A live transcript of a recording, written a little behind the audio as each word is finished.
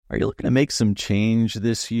Are you looking to make some change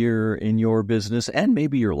this year in your business and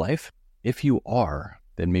maybe your life? If you are,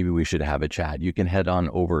 then maybe we should have a chat. You can head on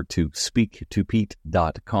over to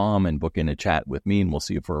speaktopete.com and book in a chat with me, and we'll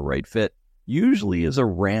see if we're a right fit. Usually is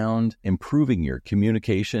around improving your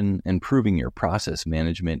communication, improving your process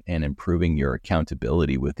management, and improving your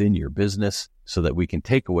accountability within your business so that we can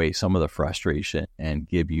take away some of the frustration and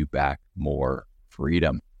give you back more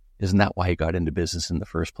freedom. Isn't that why you got into business in the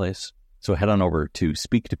first place? So head on over to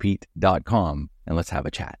speaktopete.com and let's have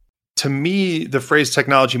a chat. To me, the phrase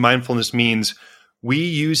technology mindfulness means we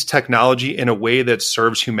use technology in a way that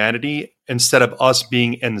serves humanity instead of us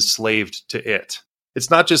being enslaved to it.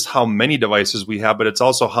 It's not just how many devices we have, but it's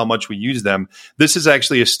also how much we use them. This is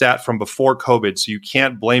actually a stat from before COVID, so you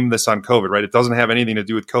can't blame this on COVID, right? It doesn't have anything to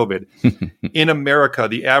do with COVID. In America,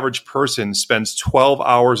 the average person spends 12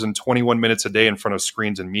 hours and 21 minutes a day in front of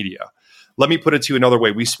screens and media. Let me put it to you another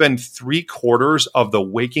way. We spend 3/4 of the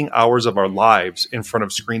waking hours of our lives in front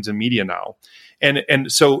of screens and media now. And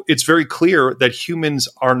so it's very clear that humans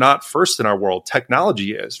are not first in our world.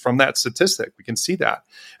 Technology is. From that statistic, we can see that.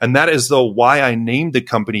 And that is why I named the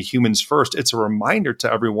company Humans First. It's a reminder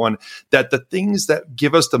to everyone that the things that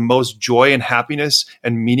give us the most joy and happiness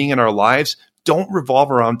and meaning in our lives don't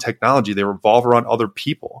revolve around technology. They revolve around other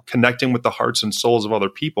people, connecting with the hearts and souls of other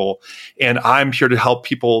people. And I'm here to help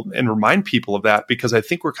people and remind people of that because I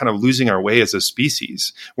think we're kind of losing our way as a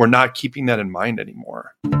species. We're not keeping that in mind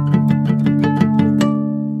anymore.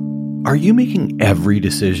 Are you making every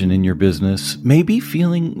decision in your business? Maybe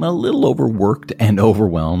feeling a little overworked and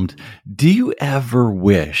overwhelmed? Do you ever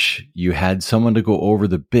wish you had someone to go over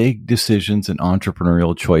the big decisions and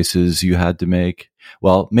entrepreneurial choices you had to make?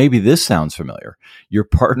 Well, maybe this sounds familiar. Your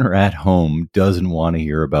partner at home doesn't want to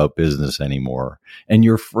hear about business anymore, and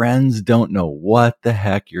your friends don't know what the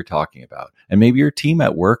heck you're talking about. And maybe your team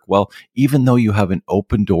at work, well, even though you have an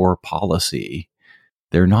open door policy,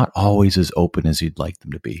 they're not always as open as you'd like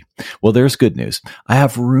them to be. Well, there's good news. I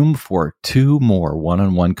have room for 2 more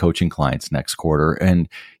one-on-one coaching clients next quarter. And,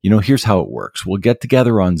 here's how it works. We'll get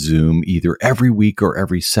together on Zoom either every week or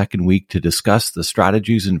every second week to discuss the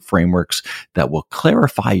strategies and frameworks that will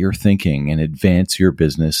clarify your thinking and advance your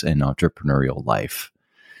business and entrepreneurial life.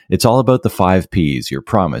 It's all about the 5 Ps, your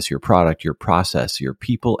promise, your product, your process, your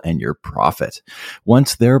people, and your profit.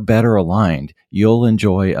 Once they're better aligned, you'll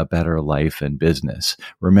enjoy a better life and business.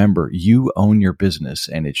 Remember, you own your business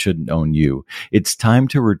and it shouldn't own you. It's time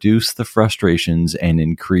to reduce the frustrations and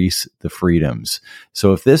increase the freedoms.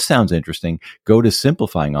 So if this sounds interesting, go to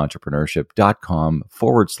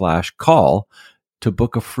simplifyingentrpreneurship.com/call to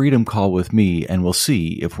book a freedom call with me, and we'll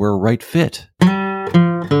see if we're a right fit.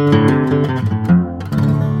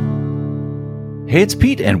 Hey, it's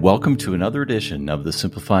Pete, and welcome to another edition of the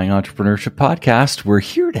Simplifying Entrepreneurship Podcast. We're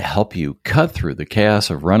here to help you cut through the chaos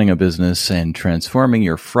of running a business and transforming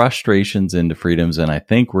your frustrations into freedoms, and I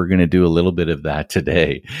think we're going to do a little bit of that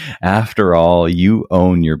today. After all, you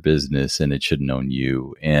own your business, and it shouldn't own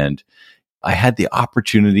you. And I had the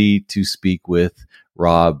opportunity to speak with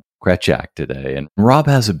Rob Krecak today. And Rob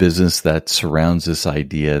has a business that surrounds this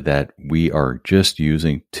idea that we are just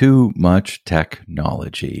using too much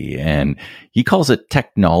technology. And he calls it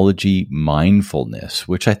technology mindfulness,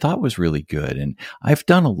 which I thought was really good. And I've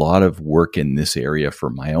done a lot of work in this area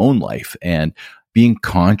for my own life and being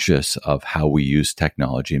conscious of how we use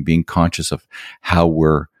technology and being conscious of how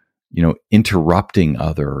we're interrupting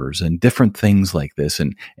others and different things like this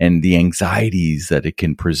and the anxieties that it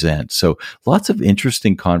can present. So lots of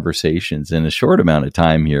interesting conversations in a short amount of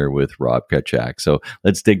time here with Rob Krecak. So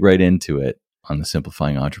let's dig right into it on the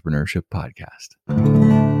Simplifying Entrepreneurship Podcast.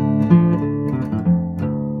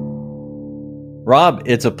 Rob,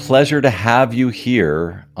 it's a pleasure to have you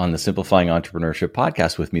here on the Simplifying Entrepreneurship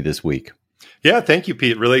Podcast with me this week. Yeah, thank you,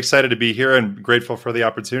 Pete. Really excited to be here and grateful for the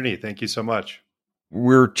opportunity. Thank you so much.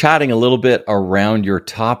 We're chatting a little bit around your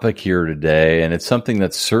topic here today, and it's something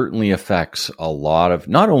that certainly affects a lot of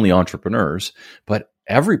not only entrepreneurs, but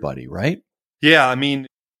everybody, right? Yeah, I mean,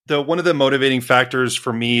 one of the motivating factors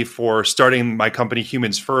for me for starting my company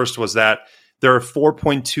Humans First was that there are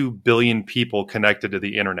 4.2 billion people connected to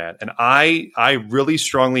the internet. And I really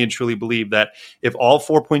strongly and truly believe that if all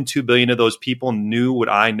 4.2 billion of those people knew what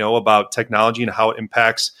I know about technology and how it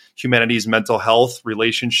impacts humanity's mental health,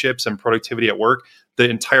 relationships, and productivity at work, the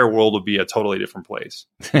entire world would be a totally different place.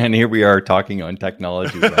 And here we are talking on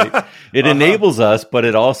technology, right? It enables us, but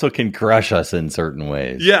it also can crush us in certain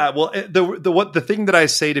ways. Yeah, well, the thing that I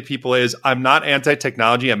say to people is I'm not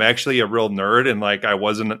anti-technology. I'm actually a real nerd, and like I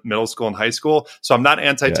was in middle school and high school. So I'm not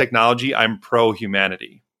anti-technology. I'm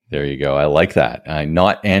pro-humanity. There you go. I like that. I'm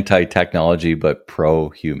not anti-technology, but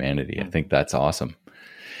pro-humanity. I think that's awesome.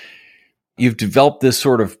 you've developed this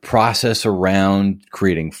sort of process around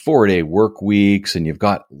creating 4-day work weeks, and you've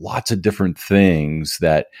got lots of different things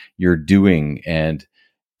that you're doing. And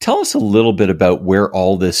tell us a little bit about where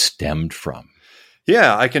all this stemmed from.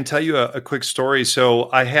 Yeah, I can tell you a quick story. So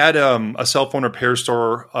I had a cell phone repair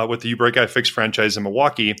store with the uBreak iFix franchise in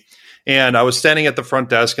Milwaukee. And I was standing at the front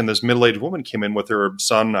desk, and this middle-aged woman came in with her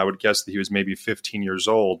son. I would guess that he was maybe 15 years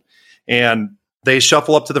old. And they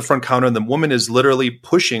shuffle up to the front counter, and the woman is literally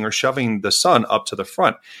pushing or shoving the son up to the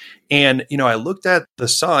front. And, I looked at the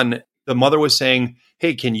son. The mother was saying,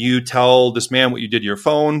 "Hey, can you tell this man what you did to your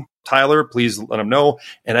phone? Tyler, please let him know."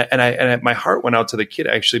 And my heart went out to the kid,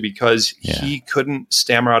 actually, because he couldn't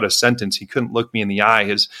stammer out a sentence. He couldn't look me in the eye.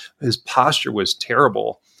 His posture was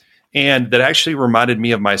terrible. And that actually reminded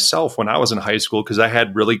me of myself when I was in high school, because I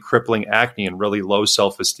had really crippling acne and really low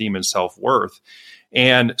self-esteem and self-worth.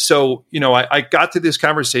 And so, I got to this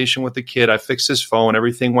conversation with the kid. I fixed his phone.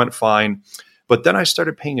 Everything went fine. But then I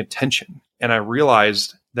started paying attention, and I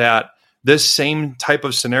realized that this same type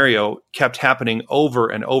of scenario kept happening over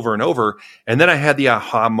and over and over. And then I had the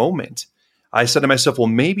aha moment. I said to myself, well,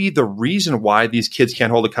 maybe the reason why these kids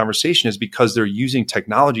can't hold a conversation is because they're using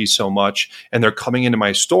technology so much, and they're coming into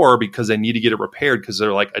my store because they need to get it repaired because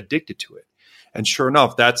they're like addicted to it. And sure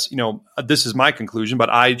enough, that's, this is my conclusion, but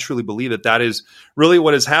I truly believe that is really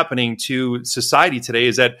what is happening to society today,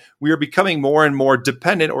 is that we are becoming more and more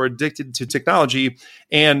dependent or addicted to technology.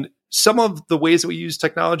 And some of the ways that we use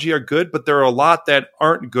technology are good, but there are a lot that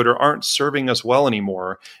aren't good or aren't serving us well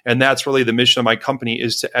anymore. And that's really the mission of my company,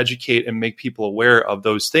 is to educate and make people aware of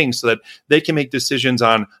those things so that they can make decisions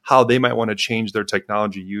on how they might want to change their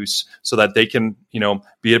technology use so that they can,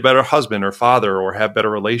 be a better husband or father, or have better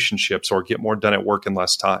relationships, or get more done at work in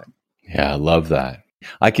less time. Yeah, I love that.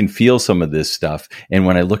 I can feel some of this stuff. And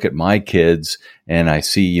when I look at my kids and I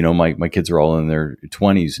see, my kids are all in their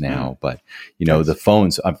 20s now, but, the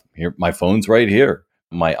phones, my phone's right here.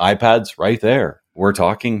 My iPad's right there. We're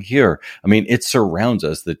talking here. I mean, it surrounds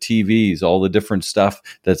us, the TVs, all the different stuff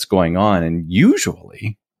that's going on. And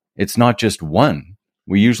usually it's not just one.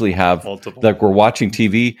 We usually have multiple. Like, we're watching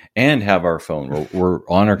TV and have our phone. We're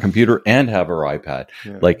on our computer and have our iPad.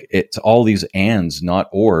 Yeah. Like, it's all these ands, not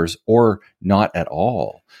ors, or not at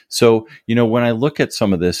all. So, when I look at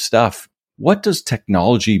some of this stuff, what does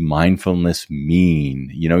technology mindfulness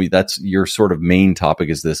mean? That's your sort of main topic,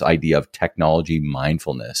 is this idea of technology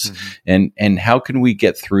mindfulness. Mm-hmm. And how can we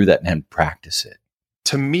get through that and practice it?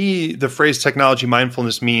 To me, the phrase technology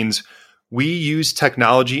mindfulness means we use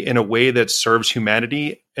technology in a way that serves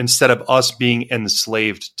humanity instead of us being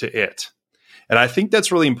enslaved to it. And I think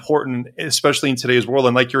that's really important, especially in today's world.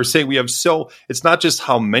 And like you were saying, it's not just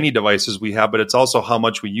how many devices we have, but it's also how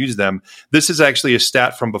much we use them. This is actually a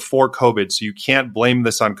stat from before COVID, so you can't blame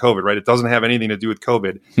this on COVID, right? It doesn't have anything to do with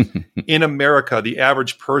COVID. In America, the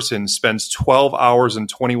average person spends 12 hours and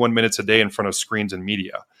 21 minutes a day in front of screens and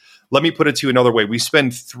media. Let me put it to you another way. We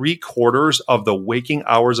spend 3/4 of the waking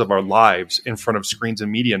hours of our lives in front of screens and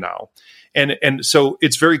media now. And so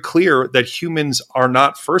it's very clear that humans are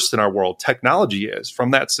not first in our world. Technology is.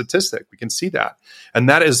 From that statistic, we can see that. And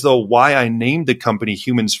that is why I named the company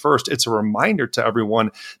Humans First. It's a reminder to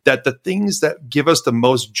everyone that the things that give us the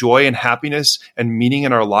most joy and happiness and meaning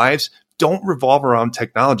in our lives don't revolve around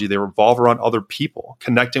technology. They revolve around other people,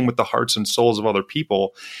 connecting with the hearts and souls of other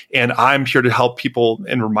people. And I'm here to help people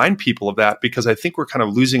and remind people of that, because I think we're kind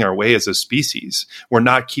of losing our way as a species. We're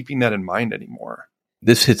not keeping that in mind anymore.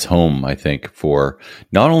 This hits home, I think, for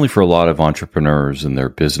not only for a lot of entrepreneurs and their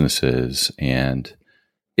businesses, and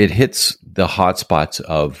it hits the hot spots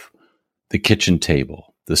of the kitchen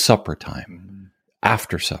table, the supper time,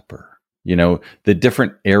 after supper. The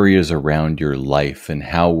different areas around your life and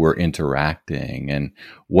how we're interacting and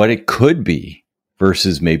what it could be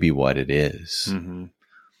versus maybe what it is. Mm-hmm.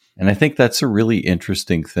 And I think that's a really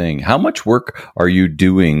interesting thing. How much work are you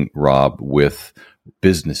doing, Rob, with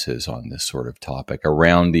businesses on this sort of topic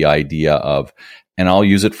around the idea of, and I'll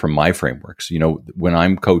use it from my frameworks, when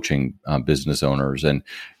I'm coaching business owners, and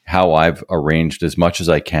how I've arranged as much as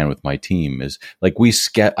I can with my team is like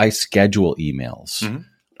I schedule emails. Mm-hmm.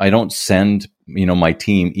 I don't send, my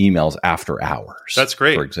team emails after hours. That's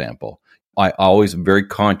great. For example, I always am very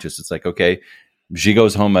conscious. It's like, okay, she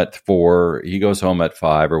goes home at 4, he goes home at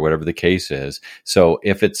 5, or whatever the case is. So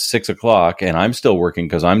if it's 6 o'clock and I'm still working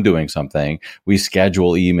because I'm doing something, we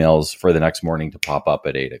schedule emails for the next morning to pop up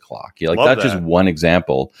at 8 o'clock. That's just one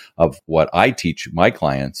example of what I teach my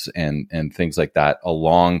clients and things like that,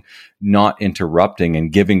 along not interrupting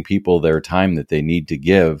and giving people their time that they need to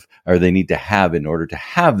give, or they need to have in order to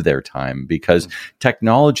have their time, because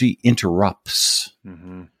technology interrupts.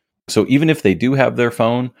 Mm-hmm. So even if they do have their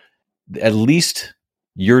phone, at least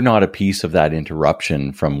you're not a piece of that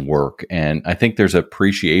interruption from work. And I think there's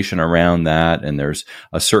appreciation around that. And there's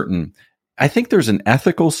I think there's an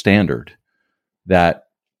ethical standard that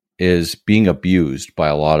is being abused by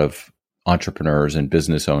a lot of entrepreneurs and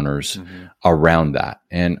business owners around that.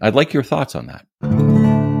 And I'd like your thoughts on that.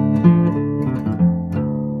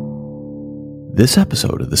 This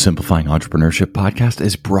episode of the Simplifying Entrepreneurship podcast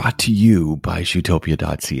is brought to you by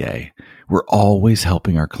Shootopia.ca. We're always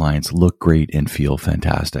helping our clients look great and feel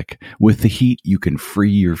fantastic. With the heat, you can free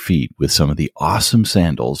your feet with some of the awesome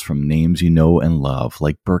sandals from names you know and love,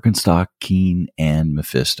 like Birkenstock, Keen, and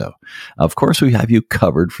Mephisto. Of course, we have you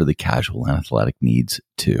covered for the casual and athletic needs,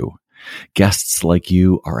 too. Guests like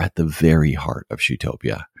you are at the very heart of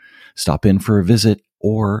Shootopia. Stop in for a visit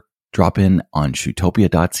or drop in on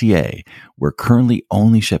Shootopia.ca. We're currently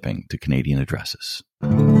only shipping to Canadian addresses.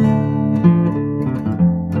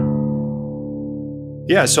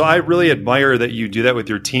 Yeah, so I really admire that you do that with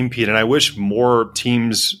your team, Pete, and I wish more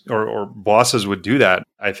teams or bosses would do that.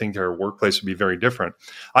 I think their workplace would be very different.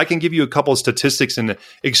 I can give you a couple of statistics and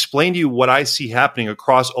explain to you what I see happening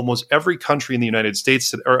across almost every country in the United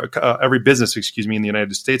States, or every business, in the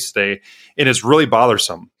United States today, and it's really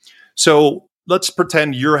bothersome. So let's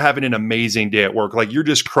pretend you're having an amazing day at work, like you're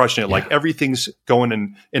just crushing it, like everything's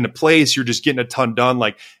going into place, you're just getting a ton done.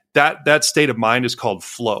 Like that state of mind is called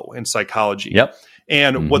flow in psychology. Yep.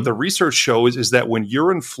 And what the research shows is that when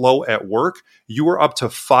you're in flow at work, you are up to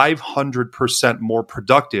 500% more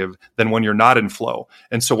productive than when you're not in flow.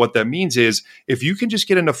 And so what that means is if you can just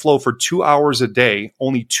get into flow for 2 hours a day,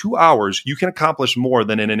 only 2 hours, you can accomplish more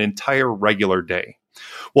than in an entire regular day.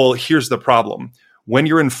 Well, here's the problem. When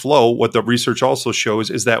you're in flow, what the research also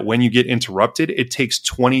shows is that when you get interrupted, it takes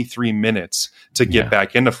 23 minutes to get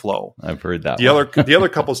back into flow. I've heard that. The other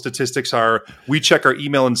couple statistics are we check our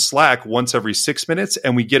email and Slack once every 6 minutes,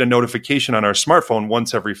 and we get a notification on our smartphone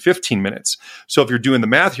once every 15 minutes. So if you're doing the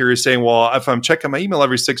math here, you're saying, well, if I'm checking my email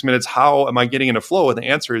every 6 minutes, how am I getting into flow? And the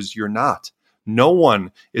answer is you're not. No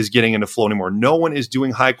one is getting into flow anymore. No one is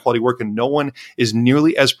doing high quality work, and no one is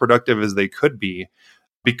nearly as productive as they could be,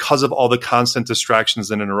 because of all the constant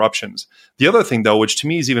distractions and interruptions. The other thing, though, which to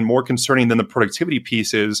me is even more concerning than the productivity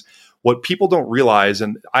piece, is what people don't realize,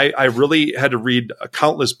 and I really had to read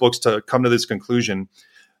countless books to come to this conclusion.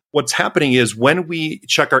 What's happening is when we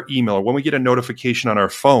check our email or when we get a notification on our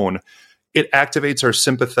phone, it activates our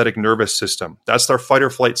sympathetic nervous system. That's our fight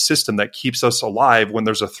or flight system that keeps us alive when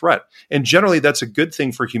there's a threat. And generally, that's a good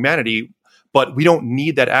thing for humanity, but we don't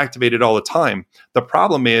need that activated all the time. The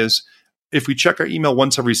problem is, if we check our email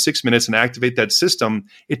once every 6 minutes and activate that system,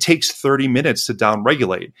 it takes 30 minutes to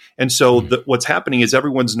downregulate. And so what's happening is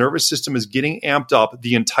everyone's nervous system is getting amped up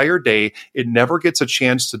the entire day. It never gets a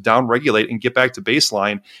chance to downregulate and get back to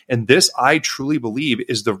baseline. And this, I truly believe,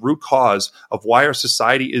 is the root cause of why our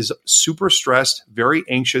society is super stressed, very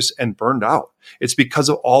anxious, and burned out. It's because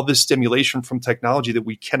of all this stimulation from technology that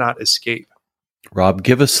we cannot escape. Rob,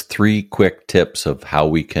 give us 3 quick tips of how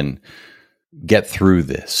we can get through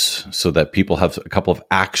this so that people have a couple of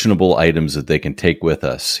actionable items that they can take with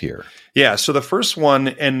us here. Yeah. So the first one,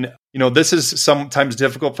 and this is sometimes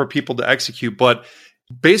difficult for people to execute, but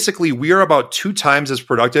basically we are about 2 times as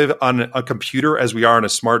productive on a computer as we are on a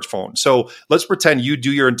smartphone. So let's pretend you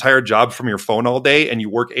do your entire job from your phone all day and you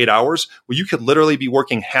work 8 hours. Well, you could literally be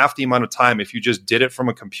working half the amount of time if you just did it from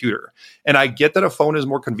a computer. And I get that a phone is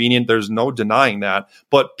more convenient. There's no denying that.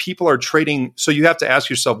 But people are trading. So you have to ask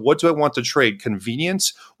yourself, what do I want to trade,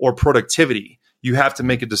 convenience or productivity? You have to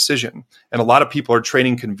make a decision. And a lot of people are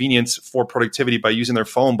trading convenience for productivity by using their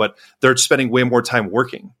phone, but they're spending way more time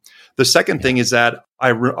working. The second thing is that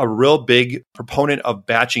I'm a real big proponent of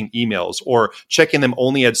batching emails or checking them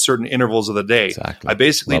only at certain intervals of the day. Exactly. I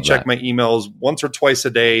basically check my emails once or twice a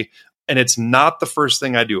day, and it's not the first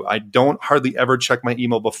thing I do. I don't hardly ever check my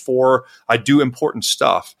email before I do important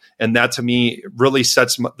stuff. And that to me really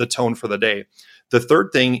sets the tone for the day. The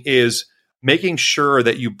third thing is making sure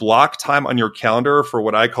that you block time on your calendar for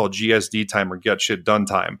what I call GSD time, or get shit done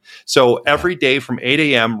time. So every day from 8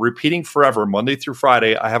 a.m., repeating forever, Monday through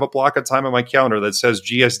Friday, I have a block of time on my calendar that says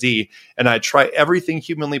GSD, and I try everything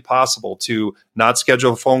humanly possible to not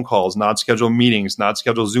schedule phone calls, not schedule meetings, not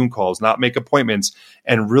schedule Zoom calls, not make appointments,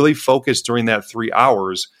 and really focus during that 3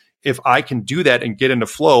 hours. If I can do that and get into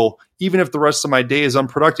flow, even if the rest of my day is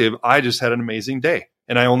unproductive, I just had an amazing day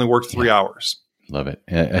and I only worked 3 hours. Love it.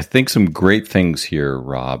 I think some great things here,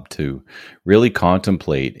 Rob, to really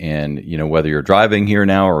contemplate. And, whether you're driving here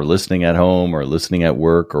now or listening at home or listening at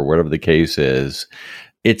work or whatever the case is,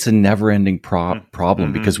 it's a never ending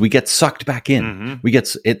problem because we get sucked back in.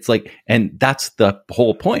 It's like, and that's the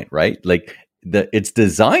whole point, right? Like it's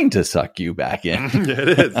designed to suck you back in.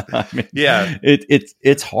 It is. I mean, Yeah.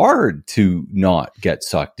 It's hard to not get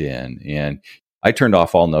sucked in. And I turned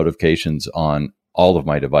off all notifications on all of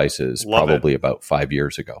my devices probably about 5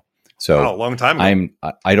 years ago. So wow, a long time ago.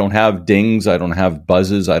 I don't have dings, I don't have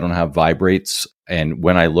buzzes, I don't have vibrates. And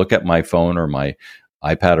when I look at my phone or my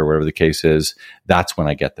iPad or whatever the case is, that's when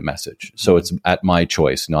I get the message. So it's at my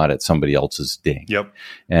choice, not at somebody else's ding. Yep.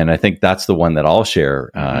 And I think that's the one that I'll share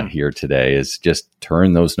here today is just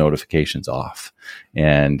turn those notifications off,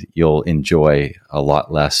 and you'll enjoy a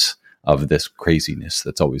lot less of this craziness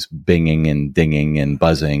that's always binging and dinging and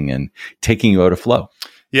buzzing and taking you out of flow.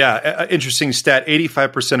 Yeah, interesting stat.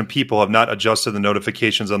 85% of people have not adjusted the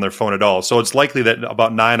notifications on their phone at all. So it's likely that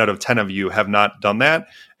about 9 out of 10 of you have not done that.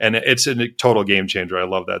 And it's a total game changer. I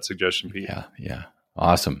love that suggestion, Pete. Yeah.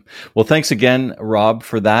 Awesome. Well, thanks again, Rob,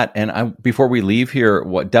 for that. And before we leave here,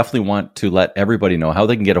 definitely want to let everybody know how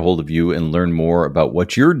they can get a hold of you and learn more about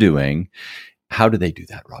what you're doing. How do they do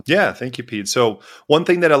that, Rob? Yeah, thank you, Pete. So one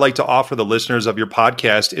thing that I'd like to offer the listeners of your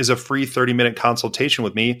podcast is a free 30-minute consultation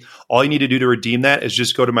with me. All you need to do to redeem that is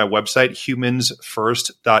just go to my website,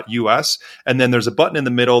 humansfirst.us. And then there's a button in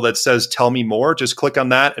the middle that says, tell me more. Just click on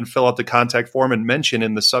that and fill out the contact form and mention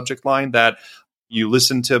in the subject line that you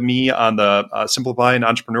listen to me on the Simplifying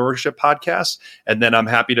Entrepreneurship podcast. And then I'm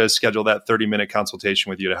happy to schedule that 30-minute consultation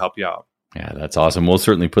with you to help you out. Yeah, that's awesome. We'll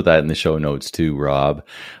certainly put that in the show notes too, Rob.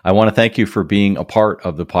 I want to thank you for being a part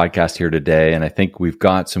of the podcast here today. And I think we've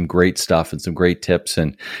got some great stuff and some great tips,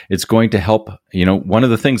 and it's going to help. One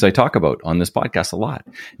of the things I talk about on this podcast a lot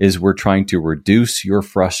is we're trying to reduce your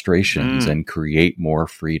frustrations and create more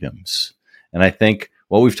freedoms. And I think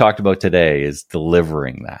what we've talked about today is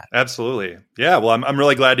delivering that. Absolutely. Yeah. Well, I'm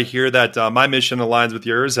really glad to hear that my mission aligns with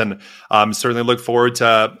yours, and certainly look forward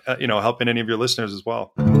to, helping any of your listeners as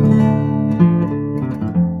well.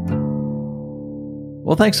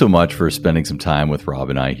 Well, thanks so much for spending some time with Rob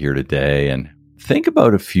and I here today. And think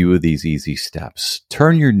about a few of these easy steps.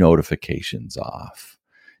 Turn your notifications off.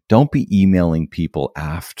 Don't be emailing people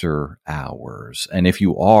after hours. And if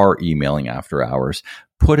you are emailing after hours,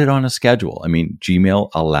 put it on a schedule. I mean, Gmail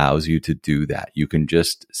allows you to do that. You can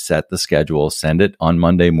just set the schedule, send it on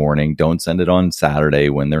Monday morning. Don't send it on Saturday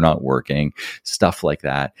when they're not working, stuff like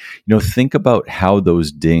that. Think about how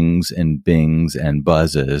those dings and bings and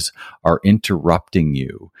buzzes are interrupting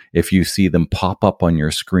you. If you see them pop up on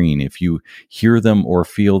your screen, if you hear them or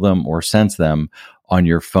feel them or sense them on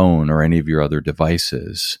your phone or any of your other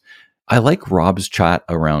devices. I like Rob's chat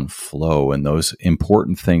around flow and those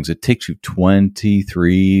important things. It takes you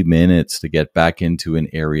 23 minutes to get back into an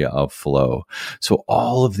area of flow. So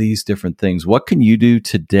all of these different things, what can you do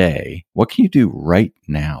today? What can you do right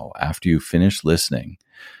now after you finish listening?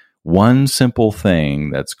 One simple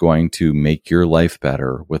thing that's going to make your life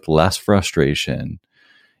better with less frustration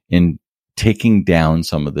in taking down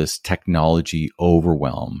some of this technology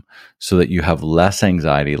overwhelm so that you have less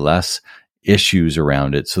anxiety, less issues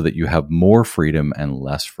around it, so that you have more freedom and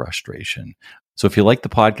less frustration. So if you like the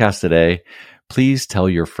podcast today, please tell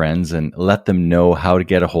your friends and let them know how to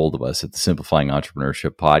get a hold of us at the Simplifying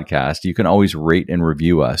Entrepreneurship Podcast. You can always rate and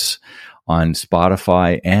review us on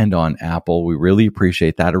Spotify and on Apple. We really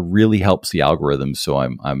appreciate that. It really helps the algorithm. So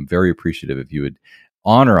I'm very appreciative if you would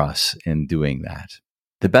honor us in doing that.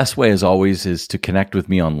 The best way, as always, is to connect with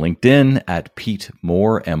me on LinkedIn at Pete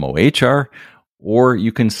Mohr, Mohr, or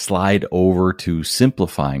you can slide over to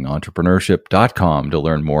simplifyingentrepreneurship.com to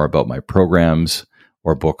learn more about my programs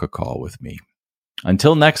or book a call with me.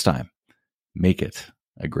 Until next time, make it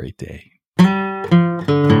a great day.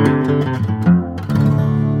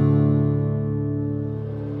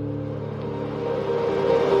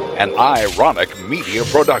 An ironic media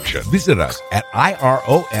production. Visit us at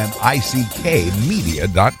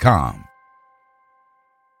ironickmedia.com.